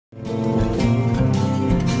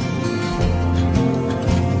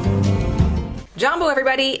Jumbo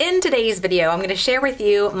everybody, in today's video I'm going to share with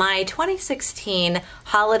you my 2016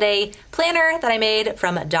 holiday planner that I made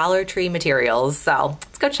from Dollar Tree materials. So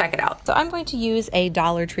let's go check it out. So I'm going to use a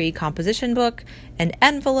Dollar Tree composition book, an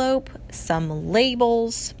envelope, some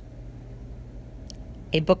labels,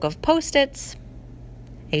 a book of Post-its,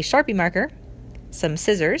 a Sharpie marker, some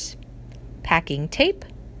scissors, packing tape,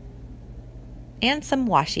 and some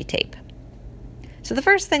washi tape. So the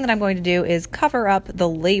first thing that I'm going to do is cover up the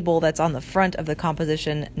label that's on the front of the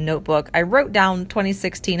composition notebook. I wrote down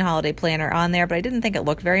 2016 holiday planner on there, but I didn't think it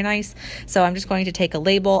looked very nice. So I'm just going to take a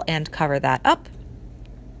label and cover that up,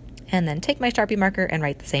 and then take my Sharpie marker and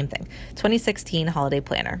write the same thing, 2016 holiday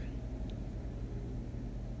planner.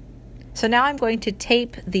 So now I'm going to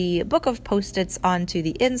tape the book of Post-its onto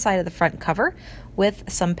the inside of the front cover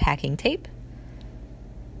with some packing tape.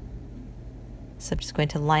 So I'm just going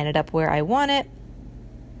to line it up where I want it,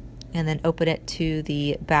 and then open it to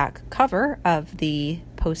the back cover of the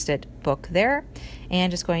Post-it book there, and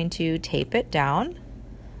just going to tape it down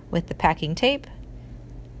with the packing tape.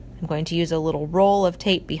 I'm going to use a little roll of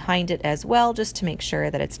tape behind it as well, just to make sure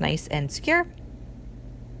that it's nice and secure.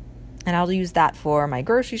 And I'll use that for my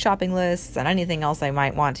grocery shopping lists and anything else I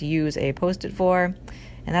might want to use a Post-it for.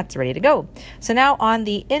 And that's ready to go. So now on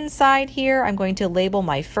the inside here, I'm going to label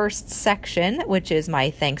my first section, which is my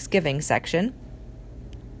Thanksgiving section.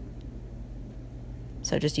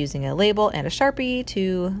 So just using a label and a Sharpie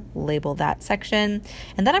to label that section.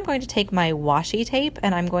 And then I'm going to take my washi tape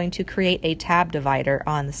and I'm going to create a tab divider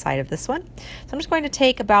on the side of this one. So I'm just going to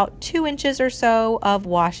take about 2 inches or so of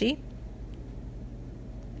washi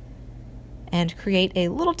and create a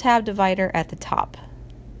little tab divider at the top.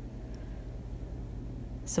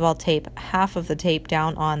 So I'll tape half of the tape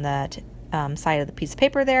down on that side of the piece of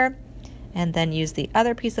paper there, and then use the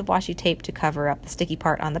other piece of washi tape to cover up the sticky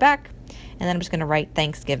part on the back. And then I'm just going to write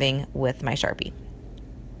Thanksgiving with my Sharpie.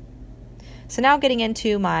 So now getting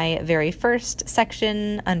into my very first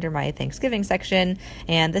section under my Thanksgiving section,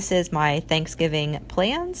 and this is my Thanksgiving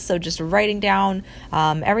plans. So just writing down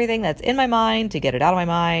everything that's in my mind to get it out of my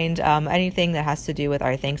mind, anything that has to do with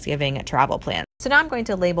our Thanksgiving travel plan. So now I'm going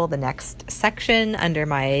to label the next section under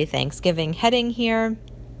my Thanksgiving heading here.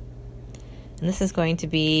 And this is going to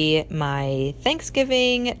be my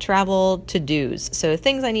Thanksgiving travel to-dos. So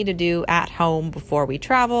things I need to do at home before we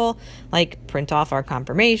travel, like print off our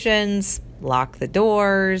confirmations, lock the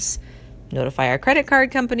doors, notify our credit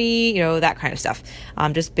card company, that kind of stuff.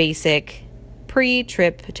 Just basic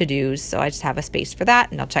pre-trip to-dos. So I just have a space for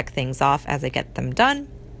that, and I'll check things off as I get them done.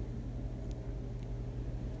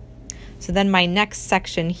 So then my next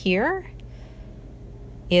section here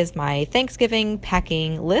is my Thanksgiving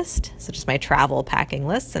packing list. So just my travel packing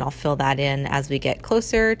list, and I'll fill that in as we get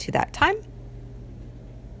closer to that time.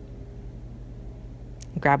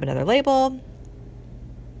 Grab another label.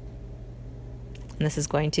 And this is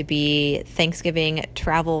going to be Thanksgiving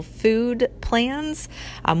travel food plans.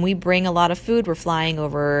 We bring a lot of food. We're flying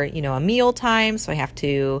over, a meal time, so I have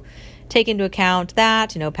to take into account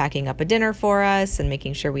that, packing up a dinner for us and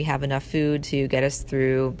making sure we have enough food to get us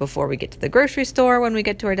through before we get to the grocery store when we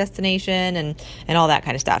get to our destination, and all that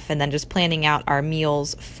kind of stuff. And then just planning out our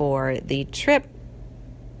meals for the trip,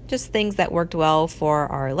 just things that worked well for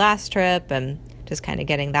our last trip, and just kind of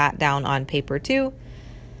getting that down on paper too.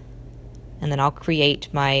 And then I'll create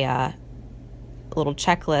my little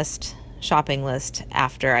checklist, shopping list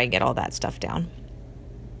after I get all that stuff down.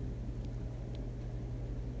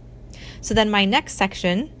 So then my next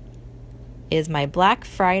section is my Black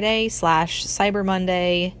Friday / Cyber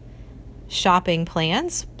Monday shopping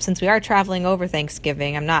plans. Since we are traveling over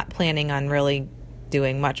Thanksgiving, I'm not planning on really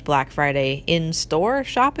doing much Black Friday in-store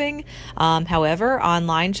shopping. However,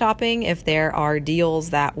 online shopping, if there are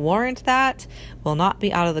deals that warrant that, will not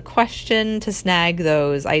be out of the question to snag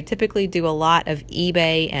those. I typically do a lot of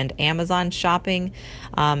eBay and Amazon shopping,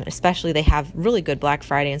 especially they have really good Black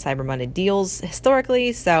Friday and Cyber Monday deals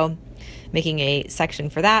historically, so making a section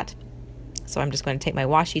for that. So I'm just going to take my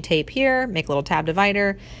washi tape here, make a little tab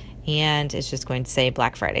divider, and it's just going to say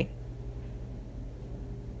Black Friday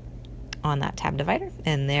on that tab divider.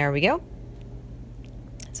 And there we go.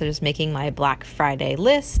 So just making my Black Friday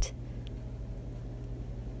list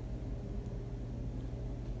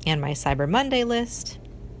and my Cyber Monday list.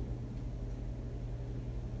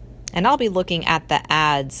 And I'll be looking at the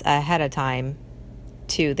ads ahead of time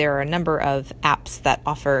too. There are a number of apps that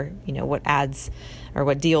offer, what ads or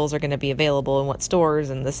what deals are going to be available in what stores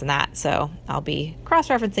and this and that. So I'll be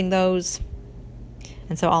cross-referencing those.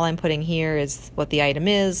 And so all I'm putting here is what the item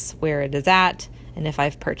is, where it is at, and if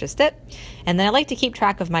I've purchased it. And then I like to keep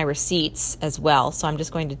track of my receipts as well. So I'm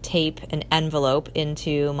just going to tape an envelope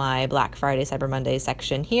into my Black Friday, Cyber Monday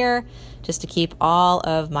section here, just to keep all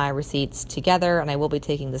of my receipts together. And I will be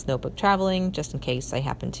taking this notebook traveling just in case I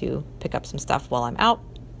happen to pick up some stuff while I'm out.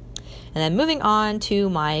 And then moving on to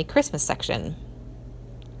my Christmas section.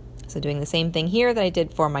 So doing the same thing here that I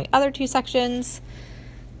did for my other two sections.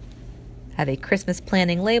 I have a Christmas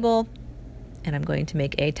planning label, and I'm going to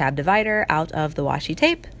make a tab divider out of the washi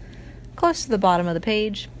tape close to the bottom of the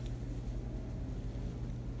page.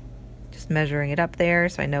 Just measuring it up there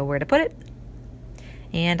so I know where to put it.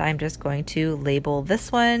 And I'm just going to label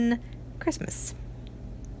this one Christmas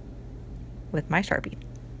with my Sharpie.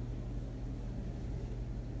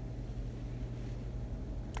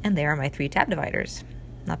 And there are my 3 tab dividers.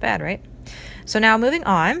 Not bad, right? So now moving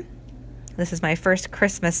on, this is my first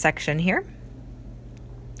Christmas section here.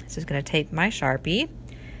 So I'm going to tape my Sharpie.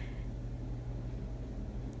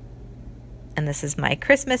 And this is my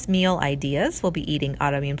Christmas meal ideas. We'll be eating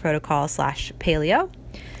autoimmune protocol / paleo.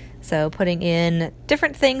 So putting in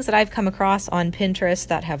different things that I've come across on Pinterest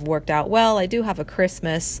that have worked out well. I do have a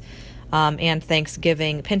Christmas and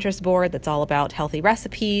Thanksgiving Pinterest board that's all about healthy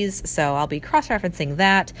recipes. So I'll be cross-referencing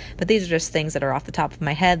that. But these are just things that are off the top of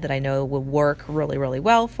my head that I know will work really, really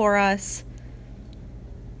well for us.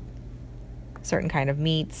 Certain kind of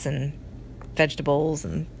meats and vegetables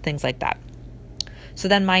and things like that. So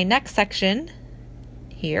then my next section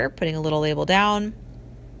here, putting a little label down.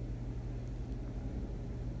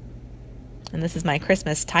 And this is my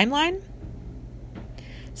Christmas timeline.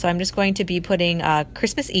 So I'm just going to be putting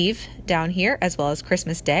Christmas Eve down here as well as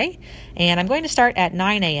Christmas Day. And I'm going to start at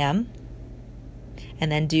 9 a.m.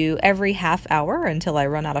 and then do every half hour until I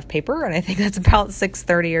run out of paper. And I think that's about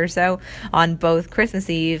 6:30 or so on both Christmas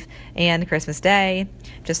Eve and Christmas Day,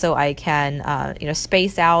 just so I can,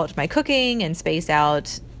 space out my cooking and space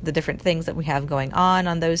out the different things that we have going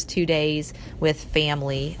on those 2 days with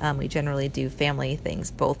family. We generally do family things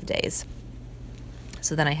both days.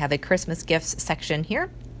 So then I have a Christmas gifts section here.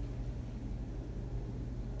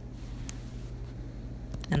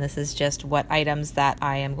 And this is just what items that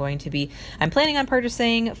I'm planning on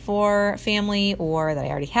purchasing for family or that I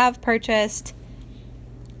already have purchased.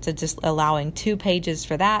 So just allowing 2 pages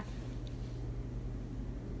for that.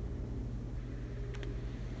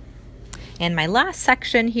 And my last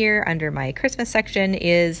section here under my Christmas section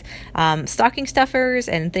is stocking stuffers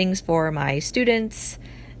and things for my students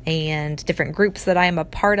and different groups that I am a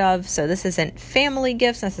part of. So this isn't family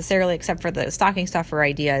gifts necessarily, except for the stocking stuffer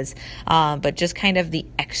ideas, but just kind of the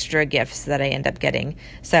extra gifts that I end up getting.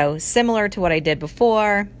 So similar to what I did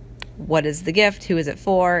before, what is the gift, who is it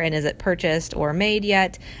for, and is it purchased or made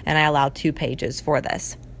yet? And I allow 2 pages for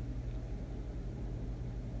this.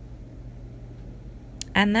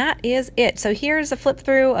 And that is it. So here's a flip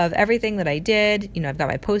through of everything that I did. I've got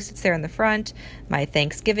my Post-its there in the front, my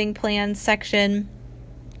Thanksgiving plans section.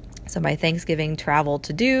 So my Thanksgiving travel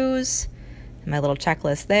to-dos, my little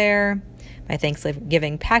checklist there, my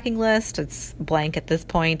Thanksgiving packing list. It's blank at this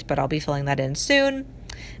point, but I'll be filling that in soon.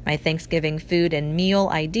 My Thanksgiving food and meal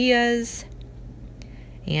ideas.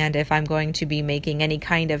 And if I'm going to be making any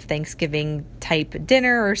kind of Thanksgiving type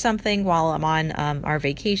dinner or something while I'm on our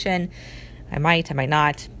vacation, I might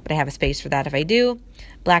not, but I have a space for that if I do.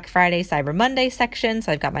 Black Friday, Cyber Monday section.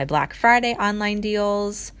 So I've got my Black Friday online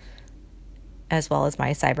deals, as well as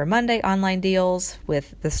my Cyber Monday online deals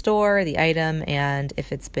with the store, the item, and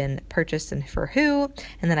if it's been purchased and for who.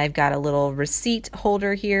 And then I've got a little receipt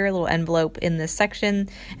holder here, a little envelope in this section.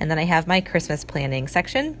 And then I have my Christmas planning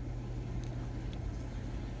section.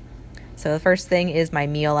 So the first thing is my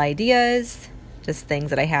meal ideas, just things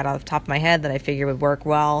that I had off the top of my head that I figured would work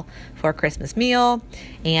well for a Christmas meal,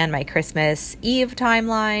 and my Christmas Eve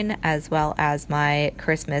timeline, as well as my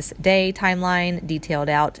Christmas Day timeline, detailed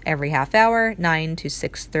out every half hour, 9 to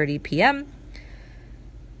 6:30 p.m.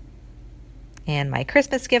 And my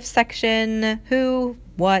Christmas gift section, who,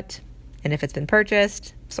 what, and if it's been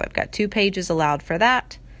purchased. So I've got 2 pages allowed for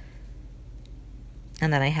that.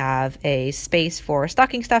 And then I have a space for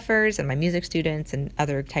stocking stuffers and my music students and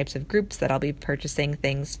other types of groups that I'll be purchasing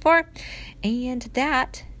things for. And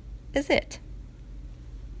that is it.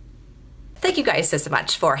 Thank you guys so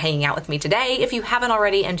much for hanging out with me today. If you haven't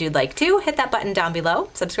already and you'd like to, hit that button down below,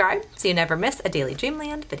 subscribe so you never miss a Daily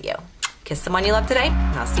Dreamland video. Kiss someone you love today,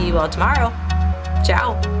 and I'll see you all tomorrow.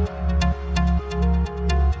 Ciao.